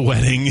of the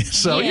wedding.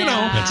 So Yeah.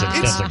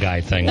 That's a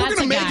guy thing. That's we're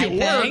going to a make guy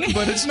it work, thing.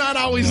 but it's not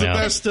always No. the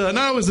best. Not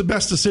always the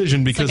best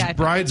decision because guy thing.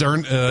 brides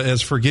aren't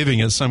as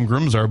forgiving as some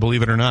grooms are.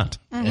 Believe it or not.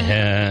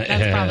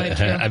 That's probably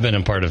true. I've been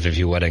a part of a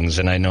few weddings,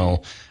 and I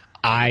know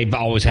I've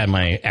always had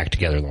my act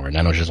together, Lauren.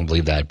 I know she doesn't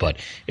believe that, but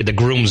the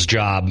groom's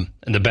job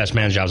and the best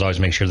man's job is always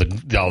make sure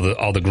that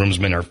all the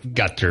groomsmen are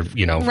got their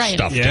Right.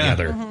 stuff Yeah.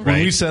 together. When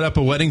Right? we set up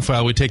a wedding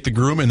file, we take the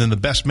groom, and then the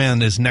best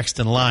man is next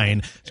in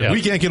line. So Yep.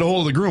 we can't get a hold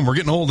of the groom. We're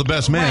getting a hold of the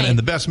best man, Right. and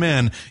the best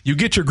man, you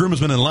get your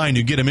groomsmen in line,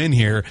 you get him in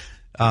here.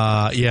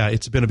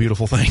 It's been a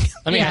beautiful thing.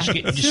 Let me Yeah. ask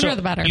you. Sooner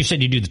the better. You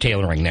said you do the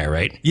tailoring there,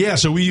 right? Yeah,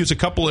 so we use a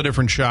couple of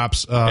different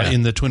shops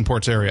in the Twin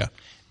Ports area.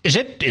 Is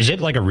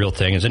it like a real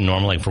thing? Is it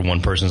normal like for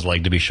one person's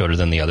leg to be shorter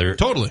than the other?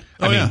 Totally.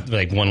 I mean,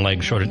 like one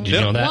leg shorter. Did you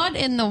know that? What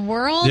in the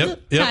world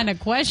kind of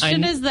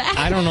question is that?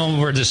 I don't know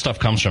where this stuff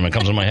comes from. It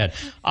comes in my head.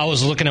 I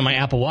was looking at my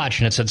Apple Watch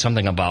and it said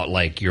something about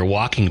like your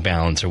walking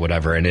balance or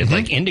whatever, and it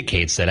like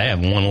indicates that I have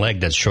one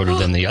leg that's shorter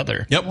than the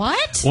other. Yep.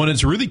 What? Well,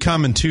 it's really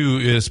common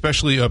too,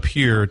 especially up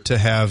here, to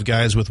have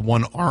guys with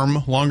one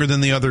arm longer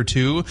than the other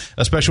too,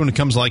 especially when it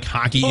comes to like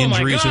hockey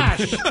injuries. My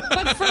gosh.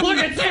 But Look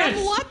at this.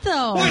 from what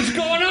though? What's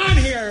going on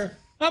here?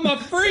 I'm a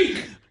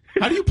freak.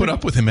 How do you put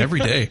up with him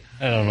every day?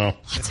 I don't know.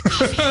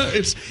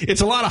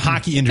 It's a lot of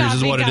hockey injuries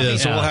is what it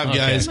is. So we'll have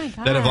guys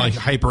that have like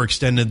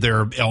hyperextended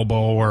their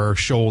elbow or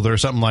shoulder or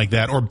something like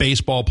that, or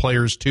baseball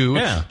players too,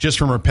 just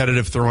from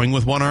repetitive throwing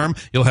with one arm.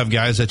 You'll have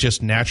guys that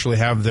just naturally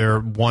have their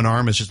one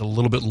arm is just a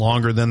little bit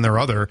longer than their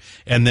other,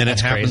 and then it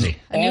happens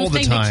all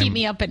the time. To keep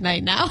me up at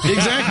night now.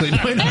 Exactly.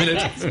 Wait a minute.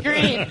 That's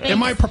great.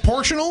 Am I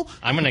proportional?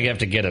 I'm going to have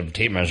to get a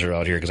tape measure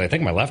out here because I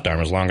think my left arm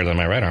is longer than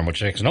my right arm,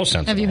 which makes no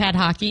sense. Have you had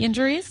hockey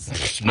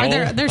injuries?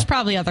 No. There's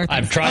probably other things.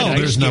 I've tried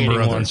ice skating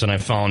once and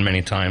I've fallen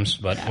many times,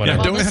 but whatever.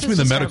 Yeah, don't ask me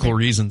the medical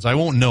reasons. I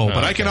won't know,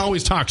 but I can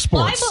always talk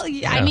sports. Well,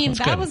 I mean,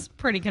 that was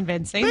pretty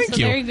convincing. Thank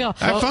you. There you go.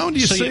 I found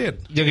you say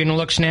it. You're going to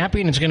look snappy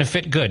and it's going to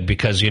fit good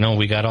because,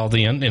 we got all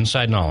the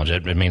inside knowledge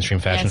at Mainstream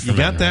Fashion. Yes. For You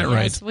got that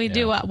right. Yes, we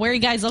do. Where are you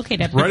guys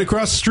located? Right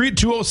across the street,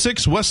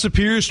 206 West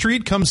Superior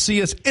Street. Come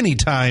see us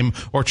anytime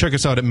or check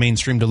us out at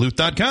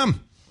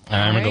mainstreamduluth.com.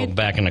 I'm going to go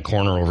back in the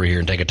corner over here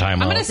and take a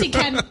time out. I'm going to see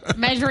Ken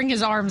measuring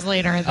his arms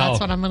later. That's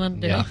what I'm going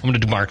to do. Yeah, I'm going to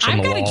do marks on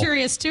the wall. I'm kind of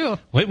curious, too.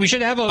 Wait, we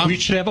should have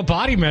a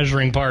body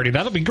measuring party.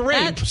 That'll be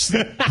great.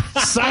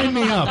 Sign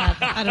me up.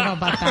 I don't know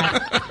about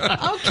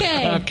that.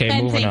 Okay,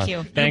 Ben, moving thank on.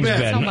 you. Thanks,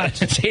 Ben. So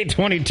much. It's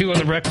 8:22 on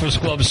the Breakfast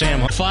Club.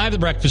 Sam 5, the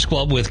Breakfast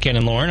Club with Ken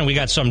and Lauren, and we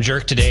got some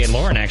jerk today. And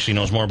Lauren actually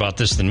knows more about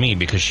this than me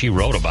because she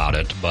wrote about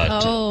it.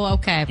 But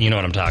okay. You know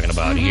what I'm talking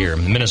about here. A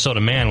Minnesota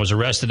man was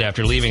arrested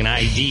after leaving an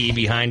ID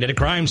behind at a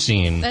crime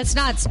scene. That's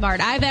not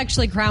smart. I've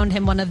actually crowned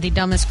him one of the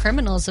dumbest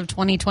criminals of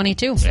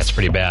 2022. That's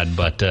pretty bad,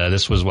 but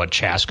this was,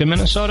 Chaska,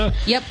 Minnesota?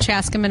 Yep,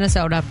 Chaska,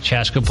 Minnesota.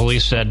 Chaska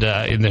police said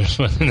in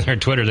their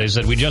Twitter, they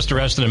said, we just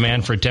arrested a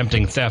man for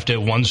attempting theft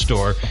at one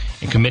store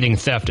and committing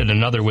theft at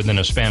another within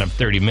a span of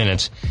 30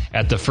 minutes.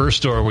 At the first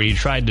store where he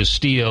tried to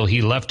steal,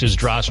 he left his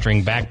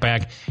drawstring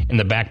backpack. In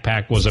the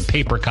backpack was a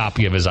paper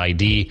copy of his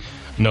ID.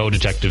 No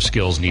detective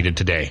skills needed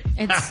today.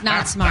 It's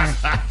not smart.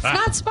 It's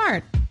not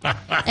smart.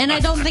 And I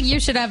don't think you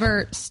should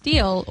ever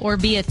steal or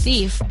be a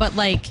thief, but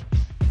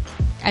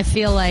I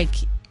feel like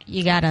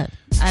you gotta,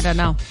 I don't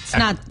know.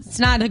 It's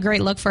not a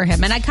great look for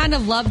him. And I kind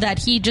of love that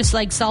he just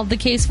solved the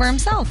case for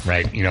himself.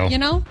 Right, You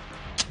know?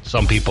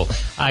 Some people.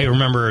 I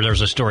remember there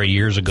was a story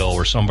years ago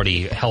where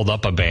somebody held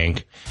up a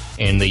bank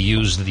and they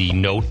used the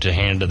note to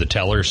hand to the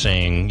teller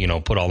saying,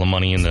 put all the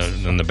money in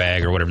the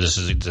bag or whatever. This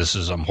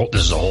is a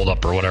hold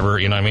up or whatever.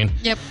 You know what I mean?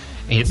 Yep.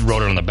 He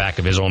wrote it on the back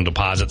of his own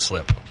deposit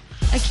slip.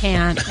 I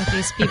can't with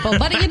these people.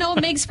 But,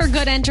 it makes for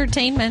good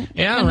entertainment.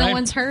 Yeah, and right. no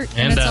one's hurt,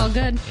 and it's all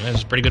good.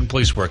 It's pretty good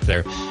police work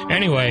there.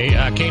 Anyway,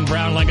 Kane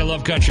Brown, Like I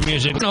Love Country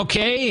Music.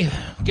 Okay,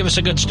 give us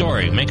a good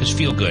story. Make us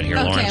feel good here,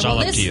 Lauren. It's all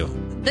up to you.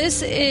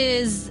 This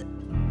is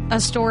a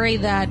story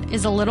that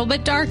is a little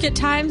bit dark at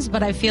times,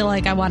 but I feel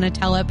like I want to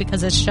tell it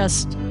because it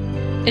shows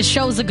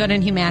the good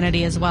in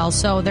humanity as well.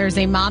 So there's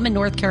a mom in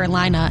North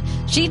Carolina.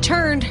 She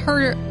turned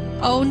her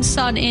own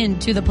son in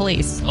to the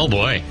police. Oh,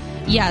 boy.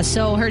 Yeah,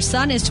 so her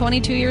son is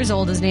 22 years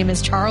old. His name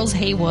is Charles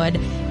Haywood,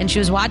 and she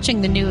was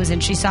watching the news,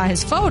 and she saw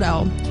his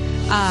photo.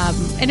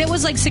 And it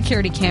was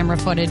security camera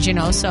footage,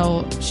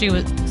 so she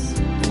was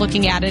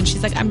looking at it, and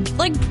she's like, I'm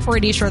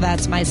pretty sure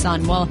that's my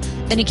son. Well,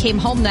 then he came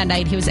home that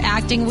night. He was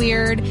acting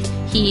weird.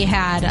 He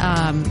had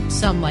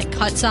some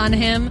cuts on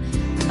him.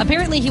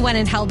 Apparently, he went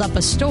and held up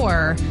a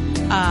store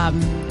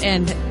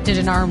and did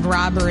an armed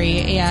robbery.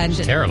 And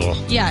terrible.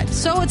 Yeah,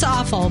 so it's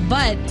awful.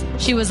 But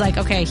she was like,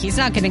 okay, he's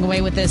not getting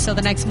away with this. So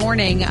the next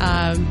morning,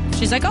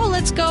 she's like, oh,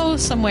 let's go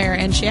somewhere.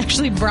 And she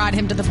actually brought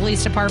him to the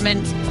police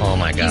department. Oh,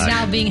 my God. He's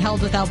now being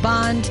held without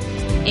bond.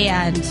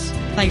 And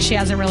she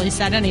hasn't really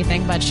said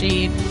anything. But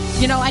she,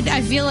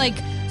 I feel like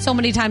so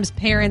many times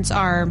parents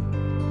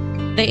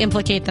they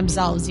implicate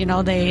themselves.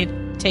 They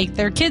take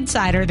their kid's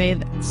side, or they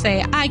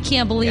say, I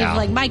can't believe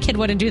my kid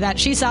wouldn't do that.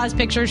 She saw his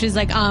picture. She's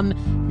like,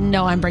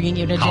 no, I'm bringing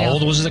you to jail. How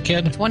old was the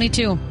kid?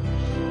 22.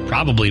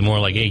 Probably more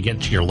like, hey,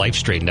 get your life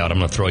straightened out. I'm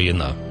going to throw you in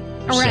the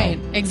right,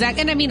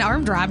 exactly. And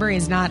armed robbery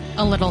is not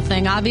a little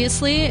thing,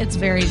 obviously. It's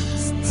very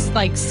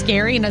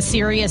scary and a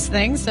serious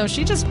thing. So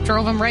she just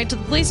drove him right to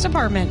the police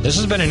department. This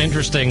has been an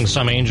interesting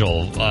Some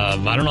Angel. I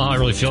don't know how I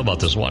really feel about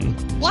this one.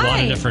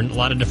 Why? There's a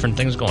lot of different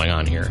things going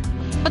on here.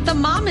 But the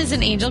mom is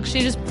an angel because she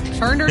just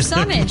turned her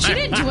son in. She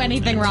didn't do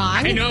anything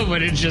wrong. I know,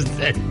 but it's just,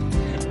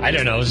 I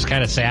don't know. It's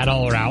kind of sad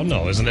all around,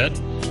 though, isn't it?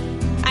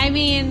 I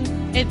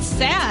mean, it's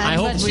sad,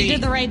 but she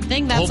did the right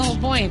thing. That's the whole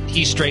point.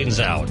 He straightens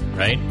out,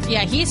 right?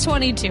 Yeah, he's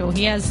 22.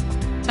 He has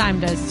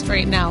time to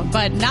straighten out.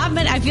 But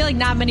I feel like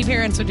not many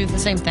parents would do the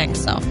same thing.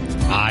 So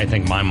I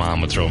think my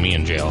mom would throw me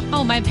in jail.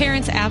 Oh, my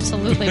parents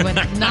absolutely would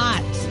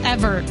not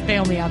ever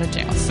bail me out of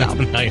jail. So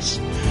nice.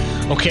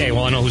 Okay,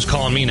 well, I know who's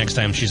calling me next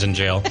time she's in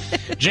jail.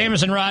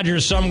 Jameson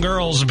Rogers, Some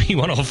Girls,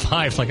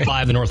 B105, like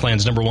live, the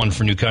Northland's #1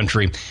 for New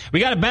Country. We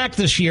got it back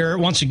this year.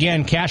 Once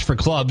again, Cash for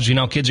Clubs. You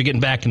know, kids are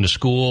getting back into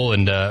school,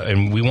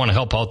 and we want to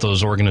help out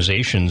those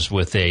organizations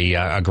with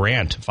a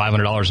grant,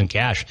 $500 in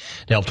cash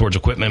to help towards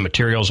equipment,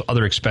 materials,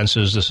 other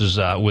expenses. This is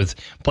with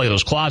Play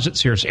Those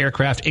Closets, Cirrus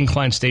Aircraft,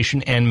 Incline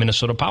Station, and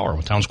Minnesota Power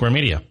with Town Square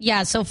Media.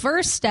 Yeah, so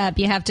first step,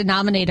 you have to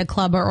nominate a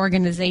club or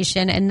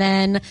organization, and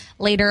then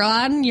later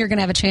on, you're going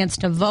to have a chance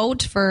to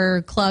vote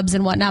for clubs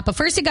and whatnot. But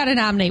first, you got to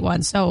nominate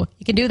one. So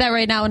you can do that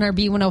right now in our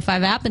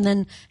B105 app, and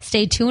then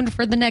stay tuned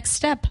for the next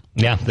step.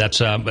 Yeah,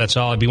 that's all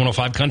at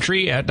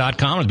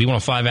B105country.com, the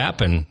B105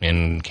 app,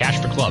 and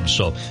Cash for Clubs.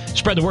 So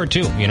spread the word,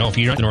 too. You know, if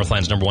you're the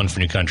Northland's #1 for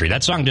New Country,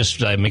 that song just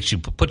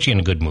puts you in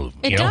a good mood.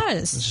 It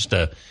does. It's just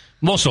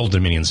most Old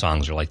Dominion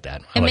songs are like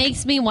that. It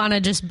makes me want to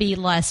just be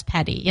less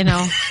petty, you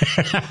know?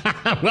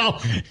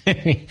 Well,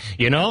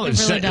 you know, it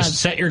really does.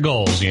 Set your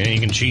goals. You know, you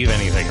can achieve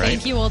anything, right?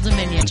 Thank you, Old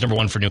Dominion. It's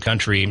 #1 for New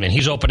Country, and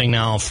he's opening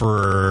now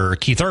for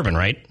Keith Urban,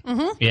 right?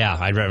 Mm-hmm. Yeah,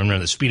 I remember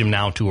the Speed 'Em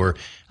Now tour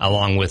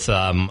along with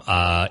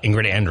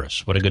Ingrid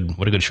Andress. What a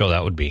good show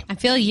that would be. I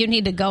feel you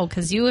need to go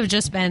because you have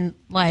just been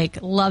like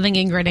loving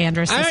Ingrid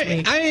Andress this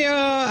week.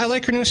 I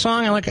like her new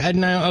song.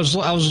 I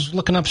was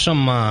looking up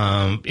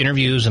some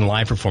interviews and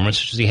live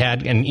performances he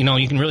had, and you know,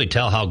 you can really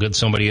tell how good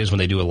somebody is when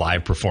they do a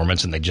live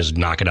performance and they just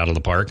knock it out of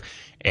the park.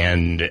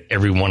 And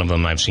every one of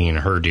them I've seen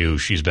her do,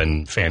 she's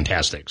been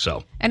fantastic.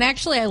 So, and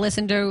actually, I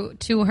listened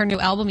to her new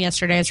album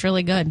yesterday. It's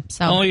really good.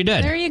 So, oh, you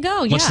did? There you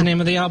go. What's the name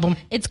of the album?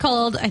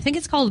 I think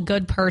it's called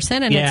Good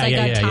Person, and it's like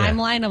a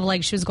timeline of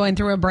like she was going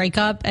through a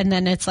breakup, and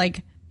then it's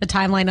like the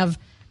timeline of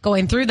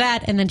going through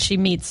that, and then she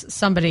meets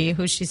somebody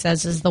who she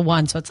says is the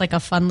one. So it's like a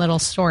fun little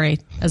story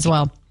as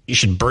well. You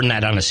should burn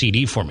that on a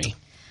CD for me.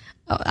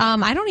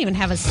 I don't even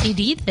have a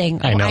CD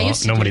thing. I know. I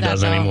Nobody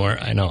does anymore.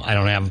 I know. I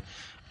don't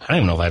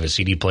even know if I have a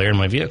CD player in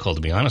my vehicle, to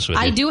be honest with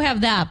you. I do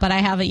have that, but I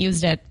haven't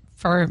used it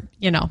for,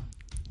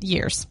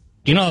 years.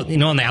 You know,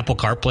 on the Apple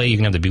CarPlay, you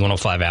can have the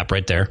B105 app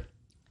right there.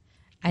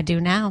 I do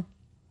now.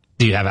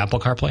 Do you have Apple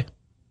CarPlay?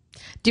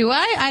 Do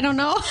I? I don't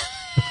know.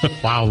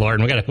 Wow,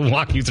 Lauren, we got to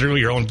walk you through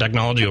your own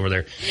technology over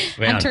there.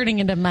 Man. I'm turning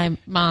into my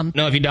mom.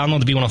 No, if you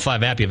download the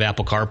B105 app, you have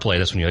Apple CarPlay.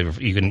 That's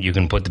when you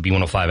can put the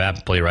B105 app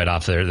and play right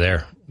off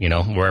there,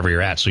 wherever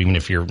you're at. So even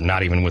if you're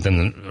not even within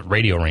the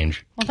radio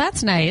range. Well,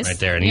 that's nice. Right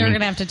there. And you're going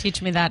to have to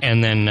teach me that.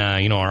 And then,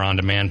 our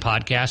on-demand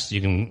podcasts,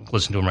 you can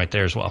listen to them right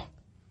there as well.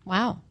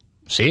 Wow.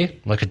 See?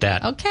 Look at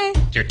that. Okay.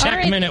 It's your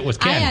Tech Minute with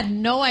Ken. I had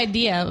no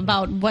idea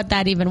about what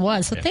that even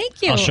was, so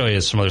thank you. I'll show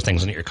you some other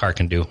things that your car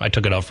can do. I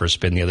took it out for a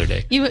spin the other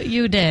day.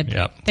 You did.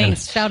 Yep.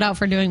 Thanks. Shout out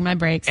for doing my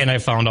brakes. And I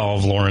found all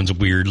of Lauren's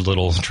weird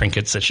little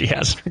trinkets that she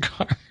has in her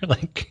car.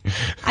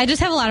 I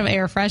just have a lot of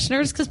air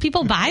fresheners because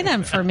people buy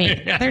them for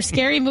me. Yeah. They're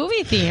scary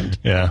movie themed.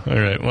 Yeah. All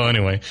right. Well,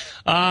 anyway,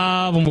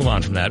 we'll move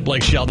on from that.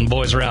 Blake Shelton,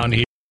 Boys Around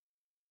Here.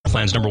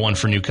 Plans #1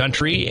 for New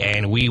Country,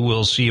 and we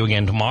will see you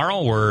again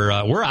tomorrow. We're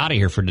out of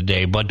here for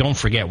today, but don't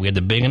forget, we had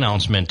the big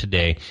announcement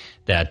today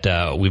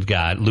that we've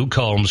got Luke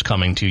Combs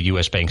coming to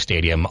U.S. Bank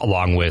Stadium,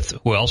 along with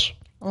who else?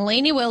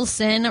 Lainey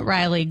Wilson,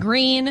 Riley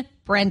Green,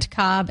 Brent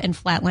Cobb, and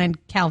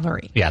Flatland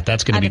Cavalry. Yeah,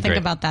 that's going to be great. I didn't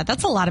think about that.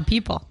 That's a lot of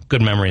people.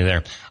 Good memory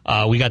there.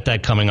 We got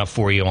that coming up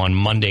for you on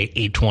Monday,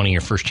 8:20,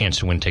 your first chance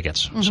to win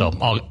tickets. Mm-hmm. So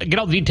I'll get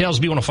all the details,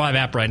 B105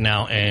 app right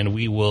now, and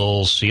we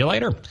will see you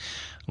later.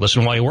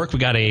 Listen while you work. We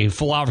got a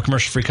full hour of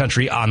commercial-free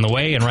country on the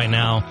way, and right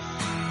now,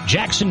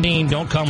 Jackson Dean, Don't Come